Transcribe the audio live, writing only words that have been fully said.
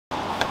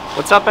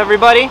What's up,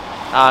 everybody?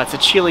 It's a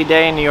chilly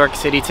day in New York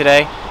City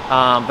today,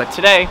 but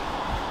today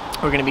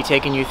we're going to be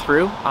taking you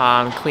through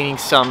cleaning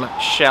some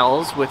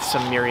shells with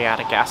some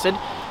muriatic acid.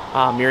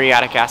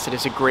 Muriatic acid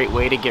is a great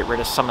way to get rid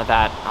of some of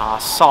that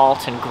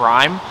salt and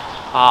grime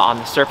on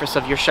the surface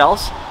of your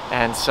shells,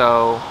 and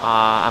so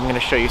I'm going to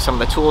show you some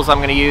of the tools I'm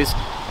going to use,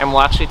 and we'll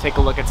actually take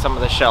a look at some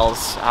of the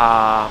shells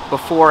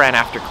before and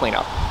after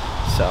cleanup.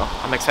 So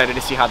I'm excited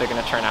to see how they're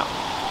going to turn out.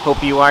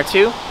 Hope you are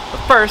too,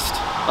 but first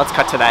let's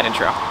cut to that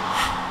intro.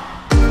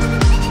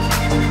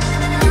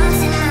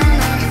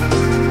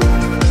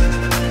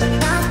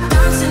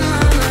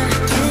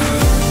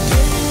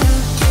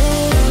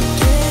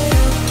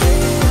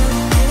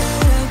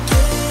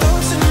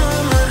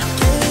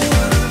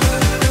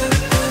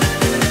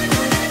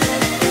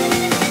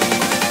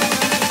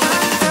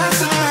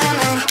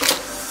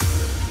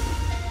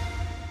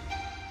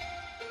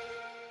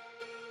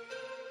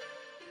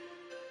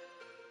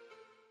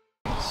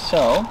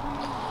 So,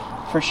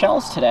 for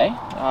shells today,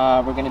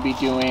 we're going to be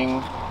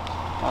doing,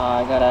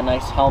 I got a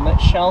nice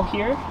helmet shell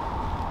here,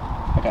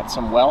 I got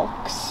some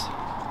whelks,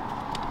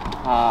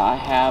 I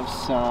have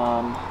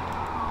some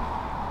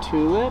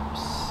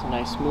tulips, a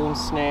nice moon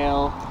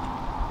snail,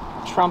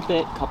 a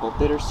trumpet, a couple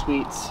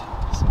bittersweets,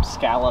 some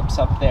scallops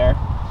up there,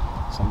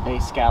 some bay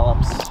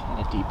scallops,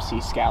 and a deep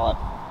sea scallop.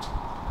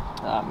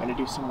 I'm going to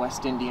do some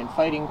West Indian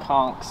fighting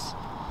conchs,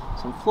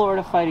 some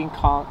Florida fighting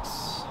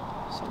conchs,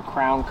 some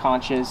crown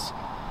conches,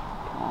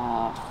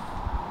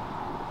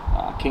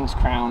 king's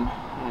crown,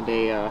 and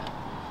a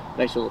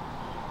nice little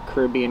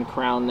Caribbean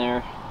crown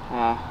there.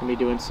 I'll be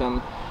doing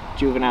some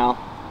juvenile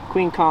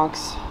queen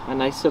conchs, a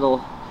nice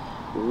little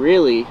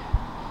really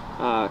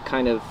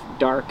kind of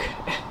dark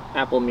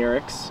apple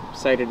murex.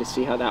 Excited to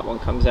see how that one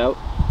comes out.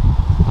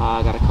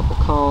 I got a couple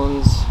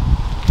cones.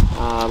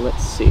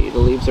 Let's see, the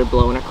leaves are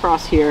blowing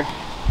across here.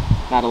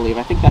 Not a leaf,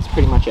 I think that's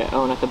pretty much it.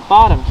 Oh, and at the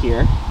bottom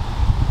here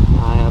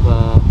I have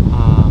a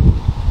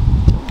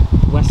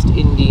West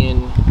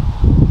Indian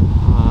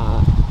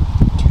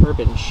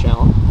turban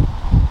shell.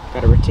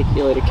 Got a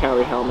reticulated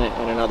cowrie helmet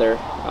and another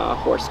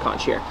horse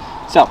conch here.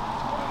 So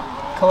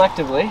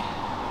collectively,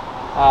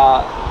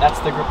 that's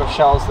the group of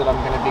shells that I'm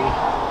going to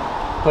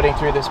be putting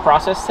through this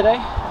process today.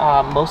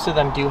 Most of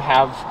them do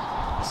have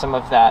some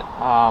of that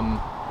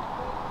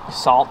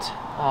salt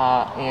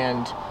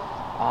and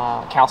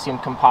calcium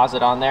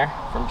composite on there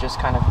from just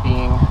kind of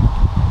being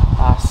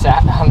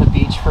sat on the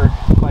beach for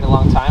quite a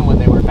long time when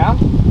they were found.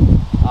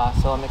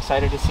 So I'm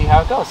excited to see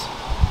how it goes.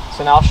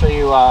 So now I'll show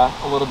you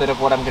a little bit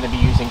of what I'm going to be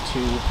using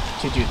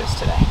to do this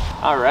today.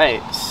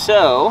 Alright,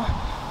 so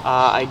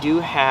I do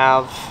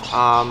have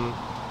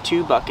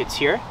 2 buckets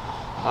here.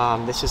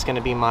 This is going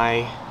to be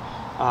my,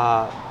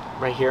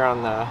 right here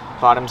on the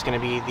bottom is going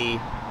to be the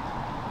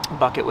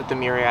bucket with the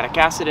muriatic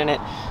acid in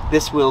it.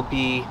 This will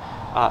be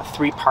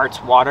 3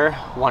 parts water,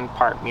 1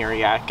 part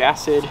muriatic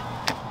acid.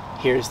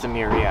 Here's the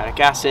muriatic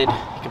acid.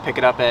 You can pick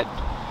it up at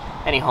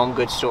any home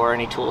goods store,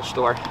 any tool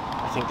store.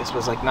 I think this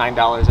was like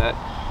 $9 at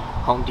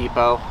Home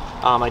Depot.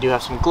 I do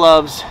have some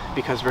gloves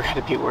because we're going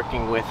to be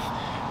working with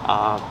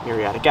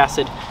muriatic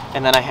acid,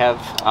 and then I have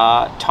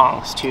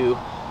tongs to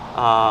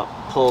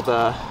pull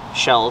the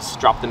shells,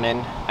 drop them in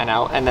and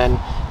out, and then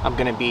I'm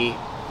going to be,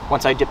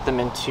 once I dip them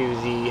into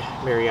the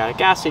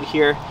muriatic acid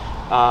here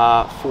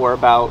for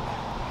about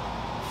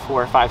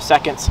 4 or 5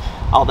 seconds,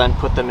 I'll then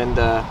put them in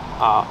the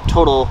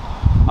total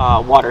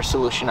water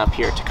solution up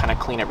here to kind of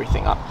clean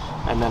everything up,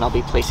 and then I'll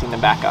be placing them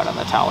back out on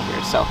the towel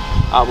here. So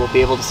we'll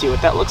be able to see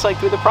what that looks like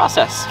through the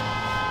process.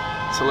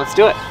 So let's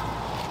do it.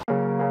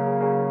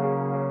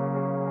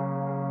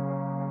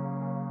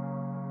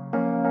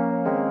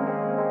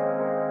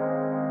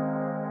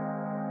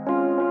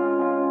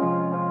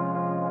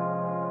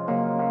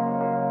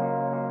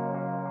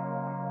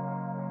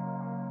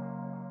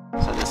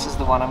 So this is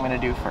the one I'm going to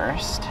do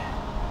first.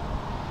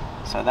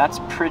 So that's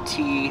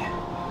pretty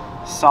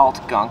salt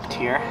gunked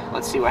here.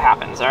 Let's see what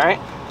happens, alright?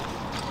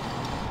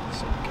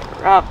 So get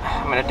her up.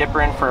 I'm going to dip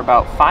her in for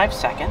about 5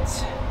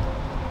 seconds.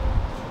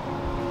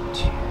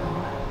 2,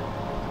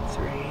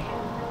 3,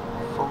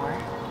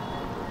 4,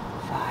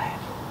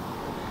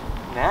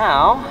 5.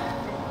 Now,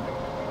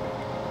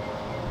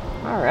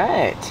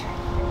 alright.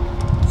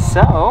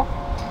 So,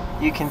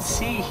 you can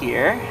see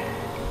here,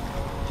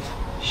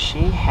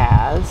 she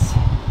has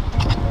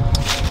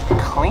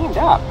cleaned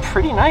up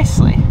pretty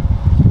nicely.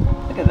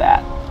 Look at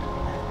that.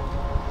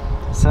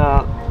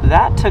 So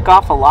that took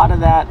off a lot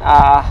of that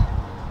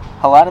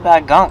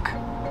gunk.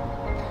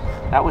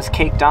 That was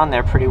caked on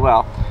there pretty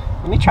well.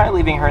 Let me try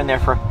leaving her in there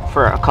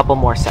for a couple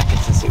more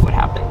seconds and see what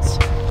happens.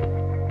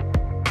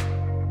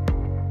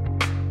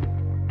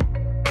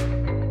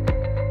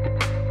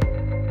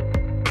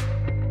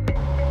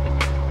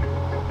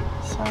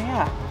 So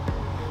yeah,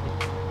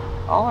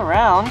 all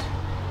around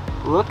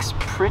looks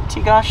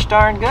pretty gosh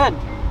darn good.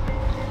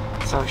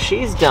 So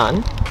she's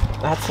done.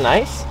 That's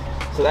nice.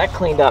 So that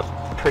cleaned up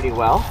pretty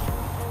well.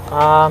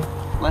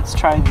 Let's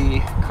try the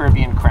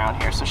Caribbean crown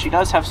here. So she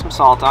does have some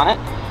salt on it.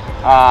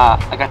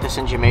 I got this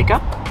in Jamaica.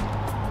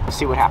 Let's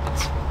see what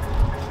happens.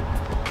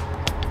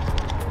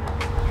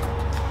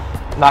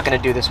 not going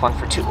to do this one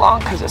for too long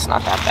because it's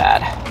not that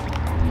bad.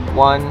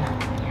 1,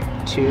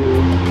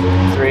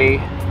 2, 3,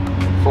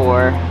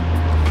 4,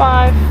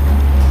 5.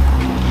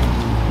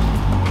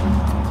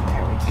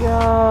 There we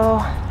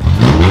go.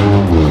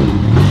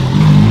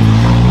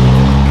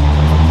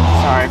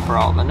 Sorry for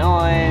all the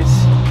noise.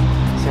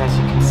 So as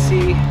you can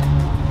see,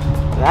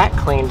 that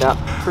cleaned up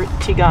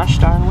pretty gosh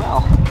darn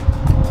well.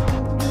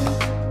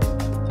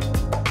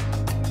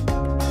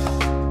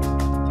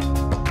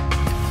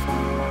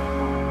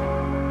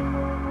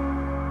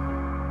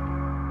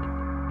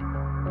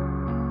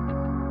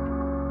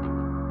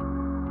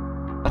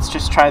 Let's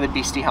just try the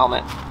beastie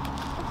helmet.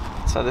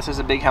 So this is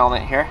a big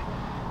helmet here.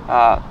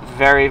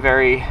 Very,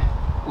 very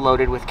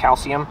loaded with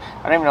calcium.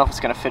 I don't even know if it's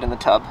going to fit in the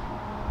tub,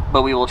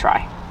 but we will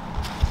try.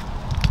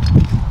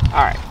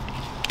 Alright,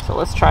 so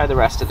let's try the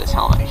rest of this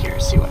helmet here,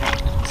 see what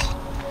happens.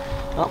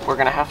 Oh, we're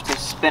going to have to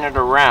spin it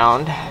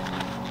around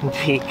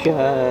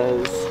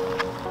because...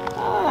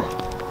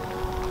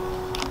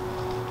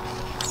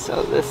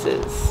 so this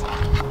is...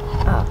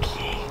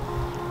 okay.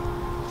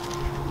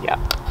 Yep.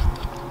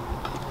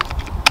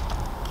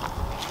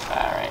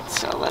 Alright,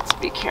 so let's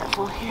be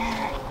careful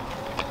here.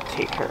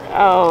 Take her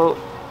out.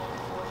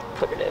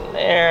 Put it in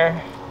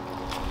there.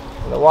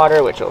 In the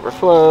water, which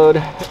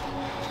overflowed.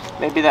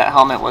 Maybe that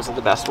helmet wasn't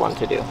the best one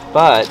to do,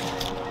 but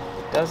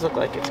it does look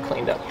like it's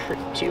cleaned up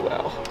pretty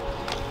well.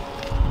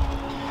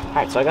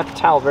 Alright, so I got the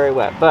towel very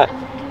wet, but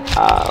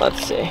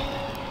let's see.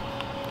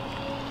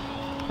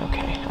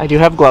 Okay, I do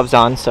have gloves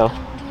on, so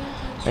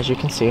as you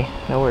can see,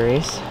 no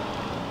worries.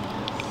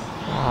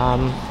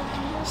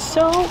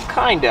 So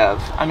kind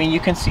of. I mean, you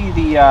can see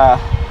the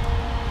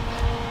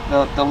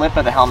lip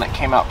of the helmet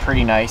came out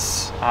pretty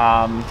nice.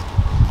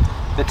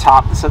 The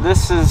top, so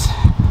this is,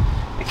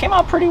 it came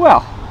out pretty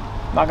well.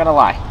 Not gonna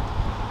lie.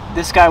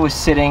 This guy was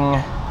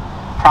sitting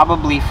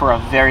probably for a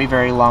very,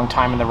 very long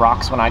time in the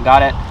rocks when I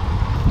got it.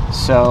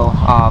 So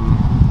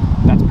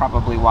that's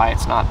probably why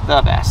it's not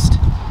the best.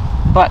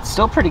 But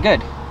still pretty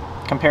good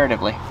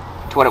comparatively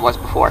to what it was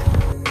before.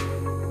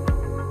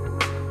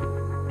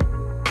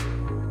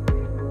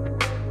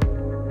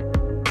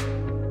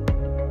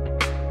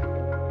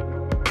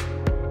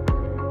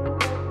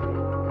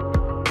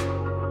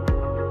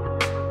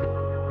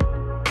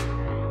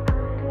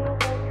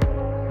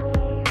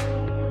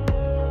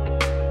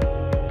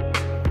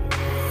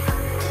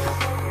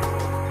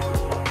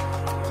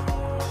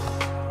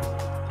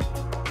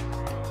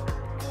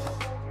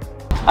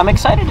 I'm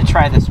excited to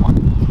try this one.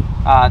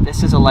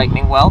 This is a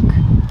lightning whelk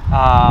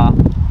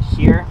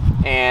here,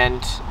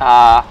 and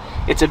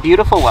it's a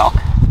beautiful whelk,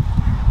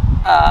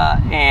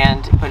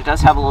 but it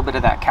does have a little bit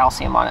of that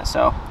calcium on it,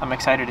 so I'm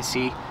excited to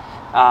see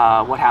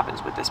what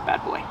happens with this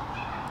bad boy.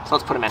 So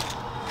let's put him in.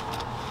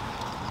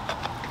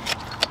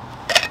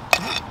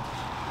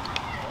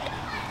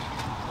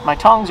 My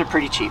tongs are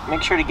pretty cheap.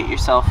 Make sure to get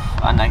yourself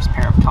a nice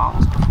pair of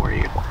tongs before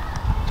you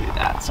do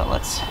that. So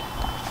let's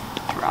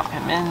drop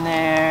him in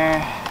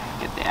there.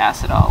 Get the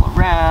acid all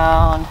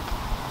around.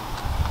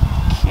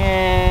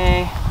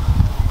 Okay.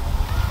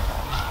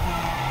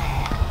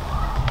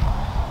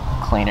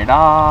 Clean it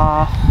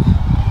off.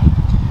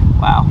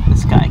 Wow,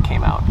 this guy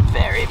came out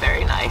very,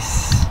 very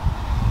nice.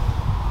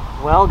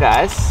 Well,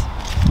 guys,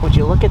 would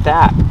you look at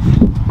that?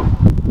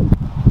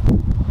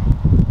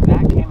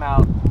 That came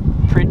out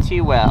pretty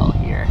well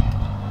here.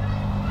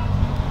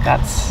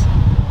 That's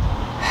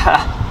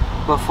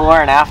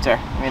before and after.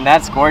 I mean,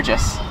 that's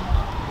gorgeous.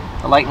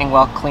 The lightning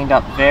whelk cleaned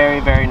up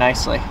very, very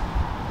nicely.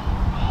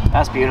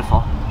 That's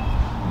beautiful.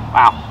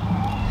 Wow.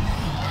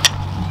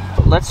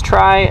 Let's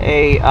try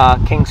a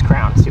king's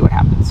crown, see what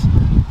happens.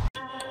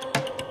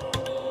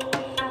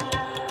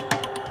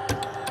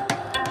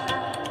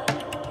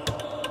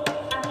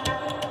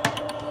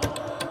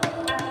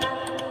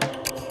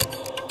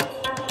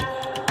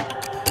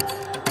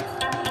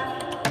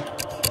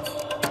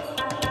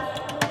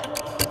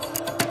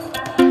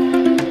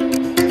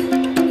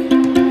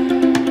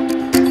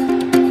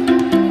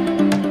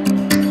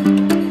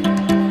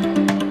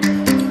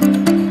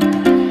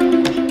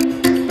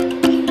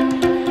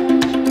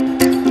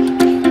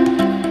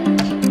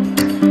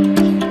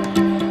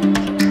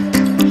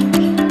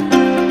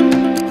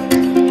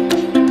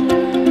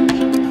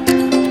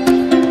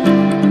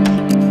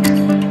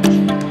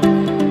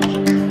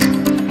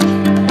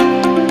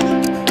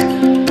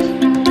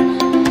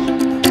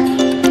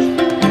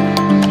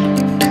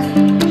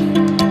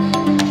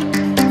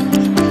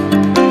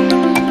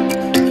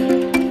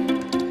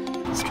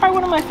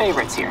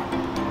 Favorites here.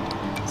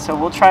 So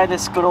we'll try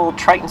this good old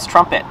Triton's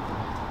trumpet.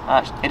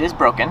 It is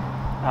broken.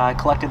 I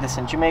collected this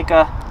in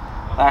Jamaica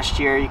last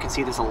year. You can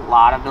see there's a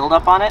lot of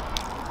buildup on it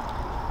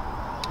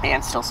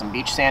and still some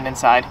beach sand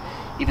inside.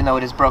 Even though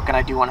it is broken,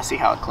 I do want to see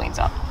how it cleans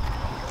up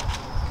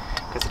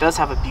because it does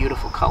have a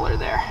beautiful color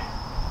there.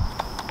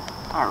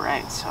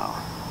 Alright, so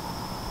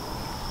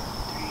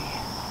 3,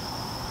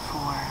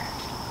 4,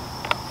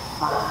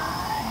 5.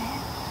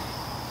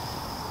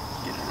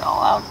 Get it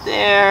all out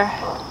there.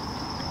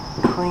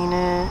 Clean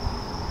it.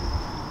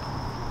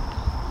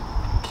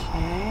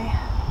 Okay.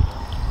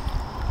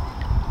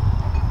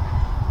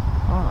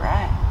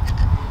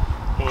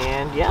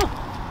 And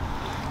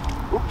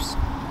yeah, oops,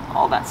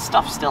 all that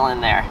stuff still in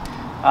there.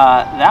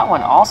 That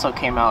one also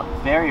came out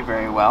very,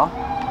 very well.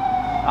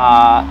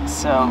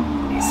 So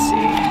let me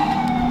see.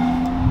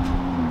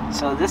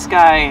 So this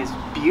guy is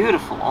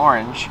beautiful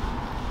orange.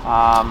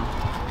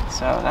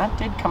 So that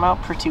did come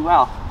out pretty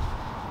well.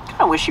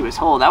 Kind of wish he was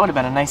whole. That would have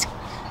been a nice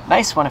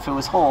one if it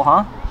was whole,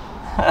 huh?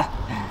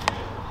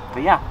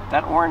 But yeah,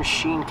 that orange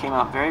sheen came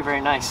out very, very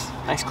nice.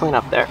 Nice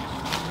cleanup there.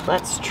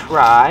 Let's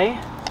try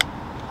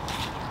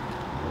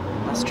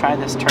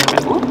this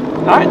turbot.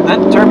 All right,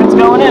 that turbot's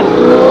going in.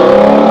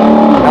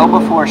 No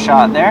before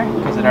shot there,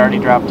 because it already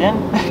dropped in.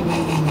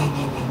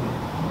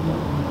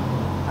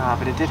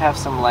 But it did have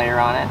some layer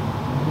on it.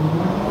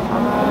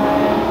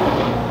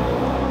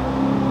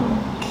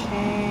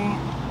 Okay.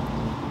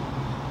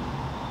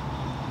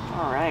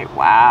 All right,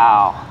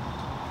 wow.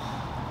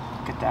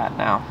 Look at that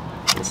now.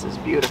 This is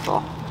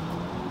beautiful.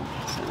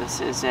 So this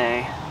is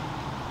a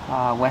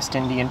West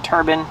Indian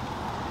turban,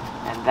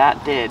 and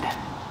that did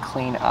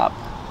clean up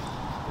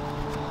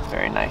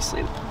very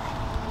nicely.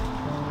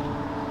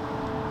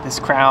 This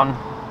crown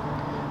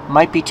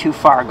might be too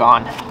far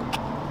gone,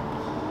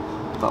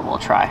 but we'll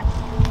try.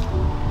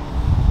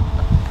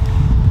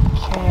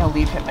 Okay, I'll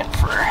leave him in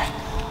for a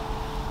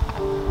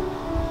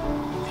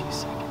few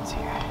seconds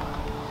here.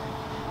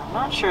 I'm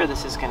not sure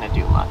this is going to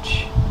do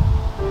much,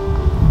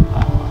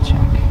 but we'll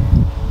check.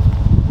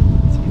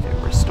 See if it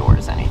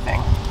restores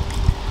anything.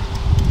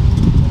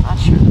 Not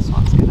sure this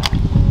one's going to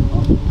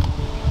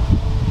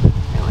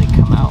really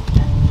come out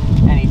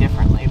any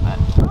differently, but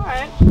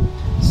alright.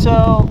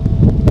 So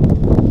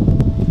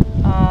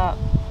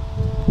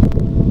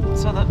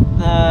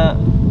the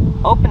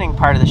opening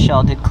part of the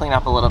shell did clean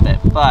up a little bit,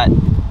 but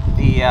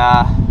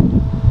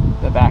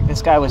the back,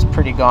 this guy was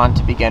pretty gone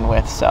to begin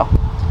with, so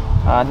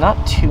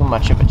not too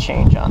much of a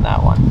change on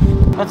that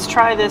one. Let's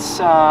try this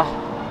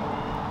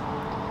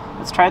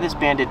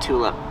banded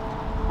tulip.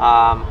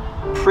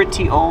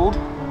 Pretty old.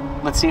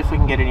 Let's see if we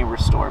can get any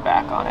restore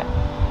back on it.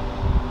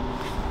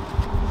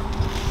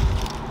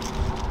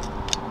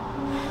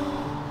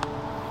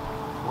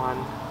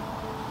 One,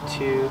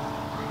 two,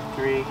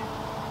 three,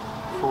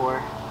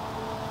 4,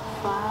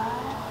 5.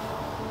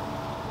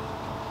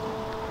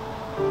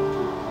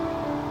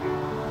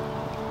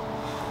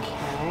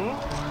 Okay.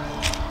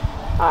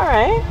 All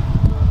right.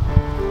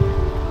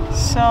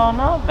 So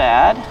not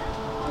bad.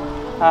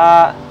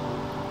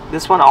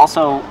 This one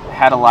also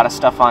had a lot of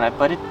stuff on it,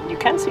 but you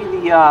can see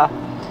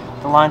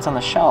the lines on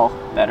the shell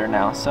better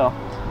now. So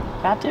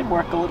that did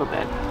work a little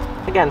bit.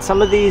 Again,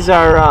 some of these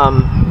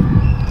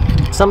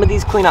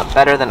clean up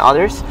better than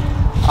others.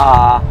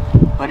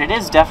 But it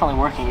is definitely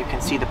working. You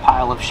can see the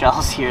pile of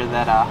shells here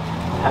that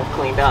have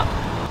cleaned up.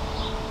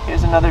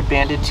 Here's another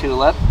banded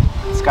tulip.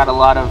 It's got a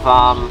lot of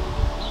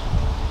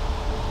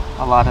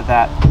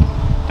that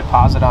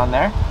deposit on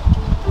there.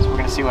 So we're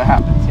gonna see what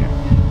happens here.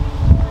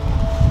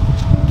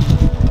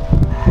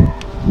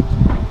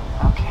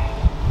 Okay.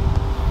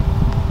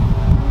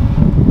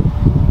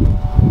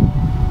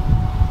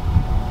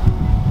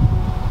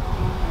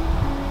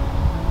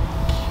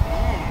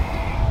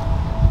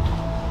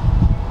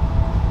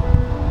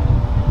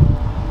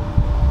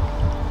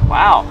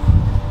 Wow.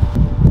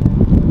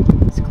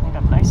 It's cleaned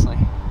up nicely.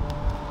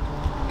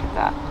 Look at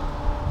that.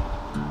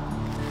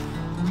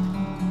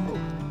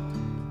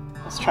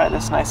 Let's try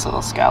this nice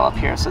little scallop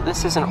here. So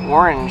this is an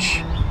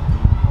orange.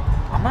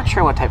 I'm not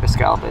sure what type of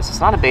scallop it is. It's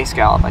not a bay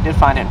scallop. I did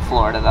find it in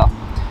Florida though.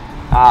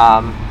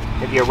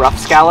 Maybe a rough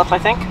scallop, I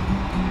think.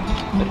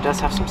 But it does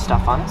have some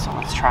stuff on it, so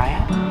let's try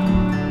it.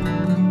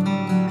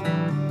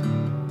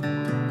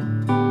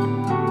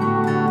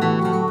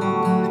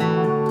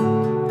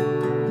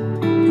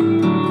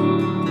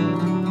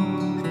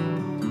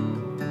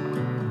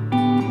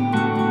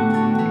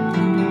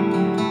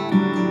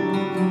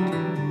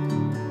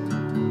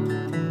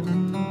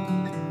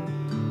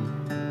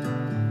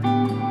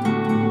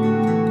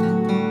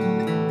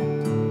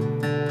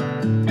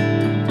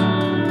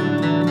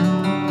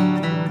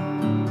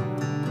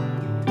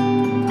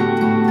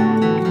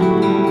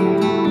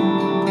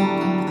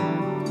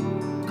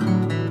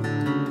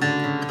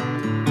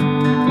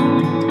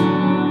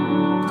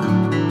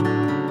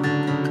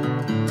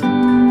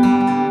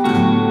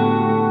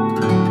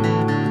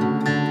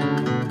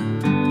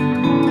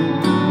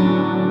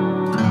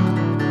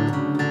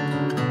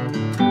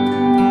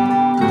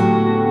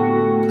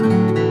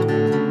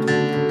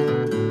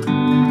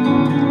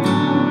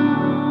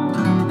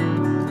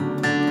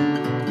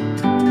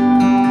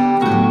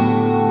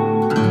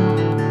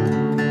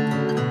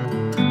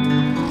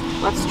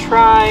 Let's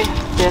try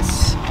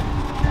this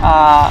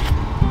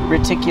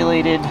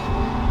reticulated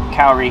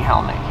cowrie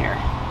helmet here.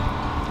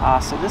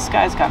 So this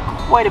guy's got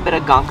quite a bit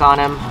of gunk on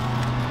him.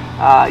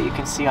 You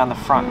can see on the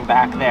front and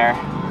back there.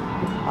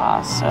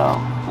 So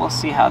we'll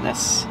see how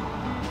this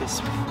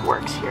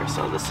works here.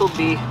 So this will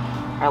be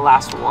our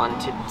last one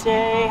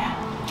today.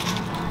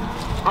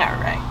 All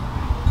right.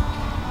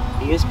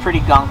 He is pretty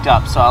gunked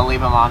up, so I'll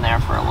leave him on there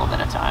for a little bit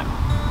of time.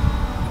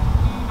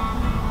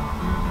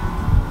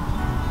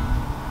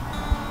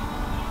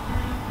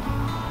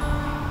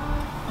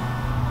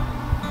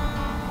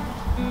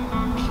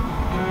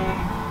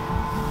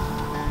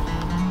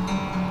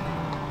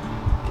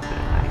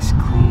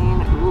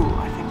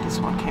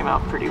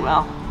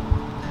 well.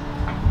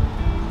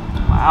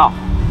 Wow.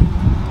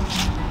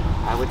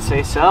 I would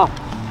say so.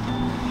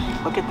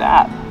 Look at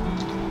that.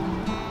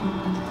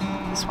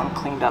 This one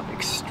cleaned up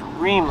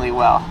extremely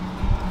well.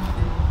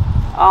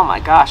 Oh my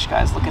gosh,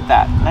 guys, look at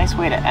that. Nice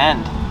way to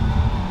end.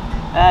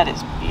 That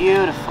is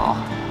beautiful.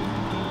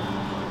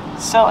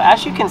 So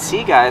as you can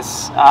see,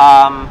 guys,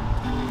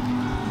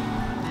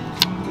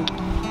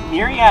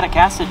 muriatic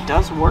acid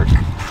does work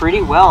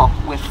pretty well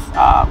with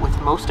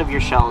most of your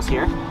shells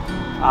here.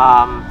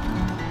 I'm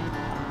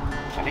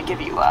gonna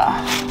give you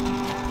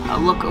a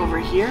look over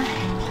here.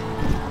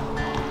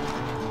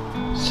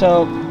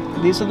 So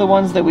these are the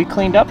ones that we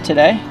cleaned up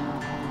today,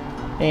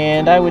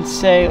 and I would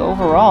say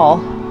overall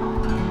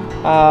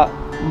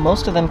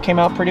most of them came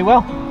out pretty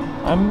well.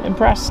 I'm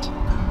impressed.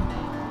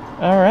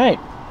 All right.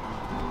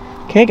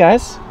 Okay,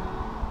 guys.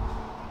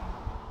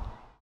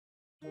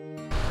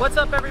 What's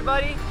up,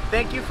 everybody?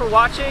 Thank you for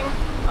watching.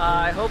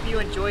 I hope you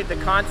enjoyed the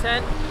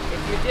content.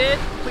 If you did,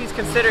 please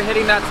consider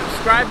hitting that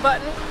subscribe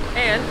button,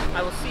 and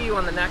I will see you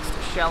on the next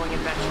shelling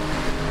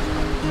adventure.